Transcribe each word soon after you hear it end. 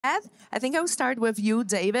I think I'll start with you,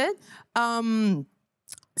 David.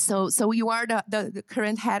 So you are the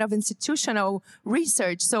current head of institutional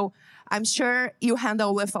research. So I'm sure you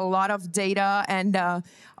handle with a lot of data and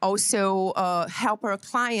also help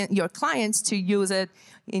your clients to use it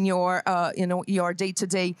in your your day to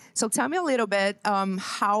day. So tell me a little bit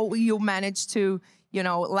how you manage to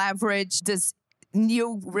leverage this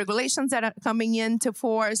new regulations that are coming into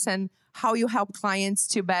force and how you help clients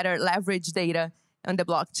to better leverage data on the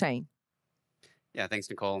blockchain. Yeah, thanks,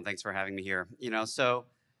 Nicole, and thanks for having me here. So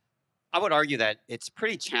I would argue that it's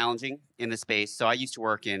pretty challenging in this space. So I used to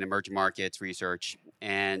work in emerging markets research,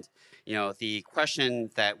 and the question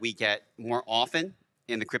that we get more often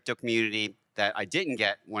in the crypto community that I didn't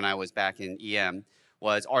get when I was back in EM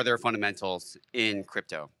was, are there fundamentals in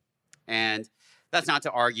crypto? And that's not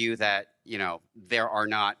to argue that there are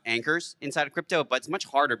not anchors inside of crypto, but it's much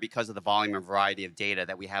harder because of the volume and variety of data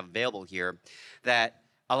that we have available here. That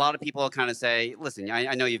a lot of people kind of say, listen,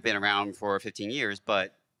 I know you've been around for 15 years,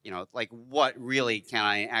 but like what really can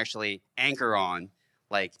I actually anchor on?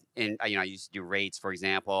 Like I used to do rates, for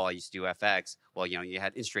example. I used to do FX. Well, you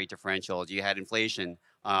had interest rate differentials, you had inflation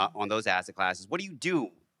on those asset classes. What do you do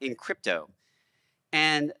in crypto?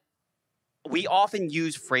 And we often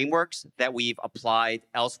use frameworks that we've applied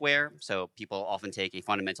elsewhere. So people often take a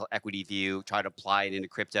fundamental equity view, try to apply it into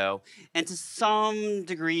crypto. And to some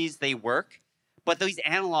degrees, they work. But these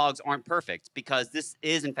analogs aren't perfect because this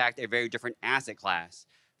is, in fact, a very different asset class.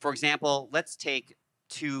 For example, let's take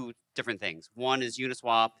two different things. One is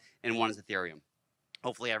Uniswap and one is Ethereum.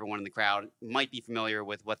 Hopefully everyone in the crowd might be familiar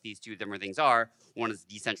with what these two different things are. One is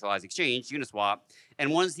decentralized exchange, Uniswap, and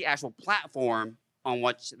one is the actual platform on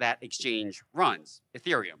which that exchange runs,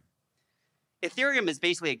 Ethereum. Ethereum is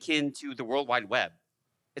basically akin to the World Wide Web.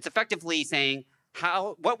 It's effectively saying,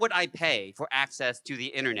 what would I pay for access to the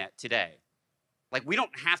internet today? Like, we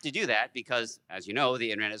don't have to do that because, as you know,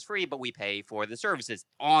 the internet is free, but we pay for the services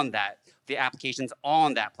on that, the applications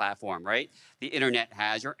on that platform, right? The internet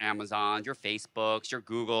has your Amazons, your Facebooks, your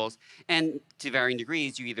Googles, and to varying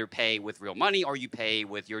degrees, you either pay with real money or you pay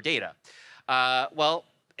with your data. Well,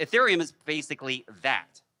 Ethereum is basically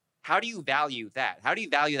that. How do you value that? How do you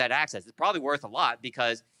value that access? It's probably worth a lot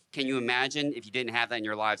because can you imagine if you didn't have that in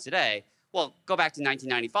your lives today? Well, go back to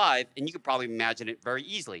 1995, and you could probably imagine it very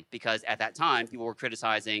easily because at that time, people were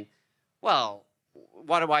criticizing, well,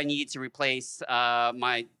 why do I need to replace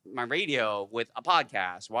my radio with a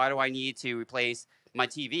podcast? Why do I need to replace my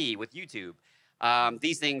TV with YouTube?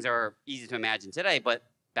 These things are easy to imagine today, but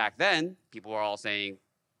back then, people were all saying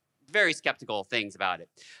very skeptical things about it.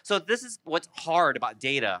 So this is what's hard about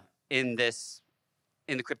data in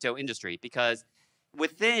the crypto industry because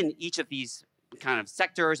within each of these kind of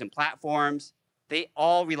sectors and platforms, they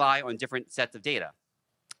all rely on different sets of data.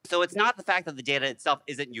 So it's not the fact that the data itself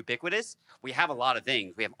isn't ubiquitous. We have a lot of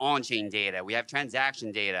things. We have on-chain data. We have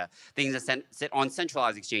transaction data, things that sit on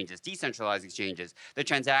centralized exchanges, decentralized exchanges, the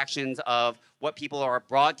transactions of what people are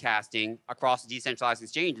broadcasting across the decentralized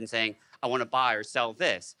exchange and saying, I want to buy or sell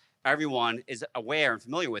this. Everyone is aware and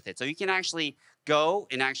familiar with it. So you can actually go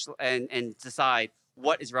and decide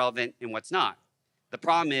what is relevant and what's not. The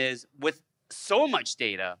problem is with so much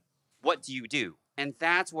data, what do you do? And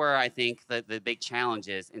that's where I think the big challenge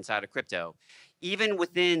is inside of crypto. Even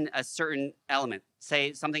within a certain element,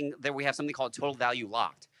 say we have something called total value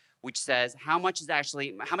locked, which says how much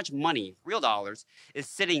money, real dollars, is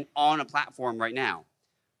sitting on a platform right now.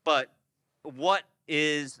 But what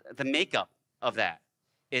is the makeup of that?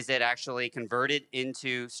 Is it actually converted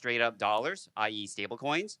into straight up dollars, i.e. stable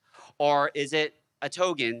coins? Or is it a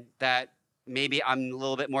token that maybe I'm a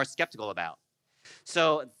little bit more skeptical about?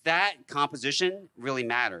 So that composition really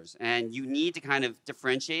matters, and you need to kind of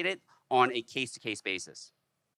differentiate it on a case-to-case basis.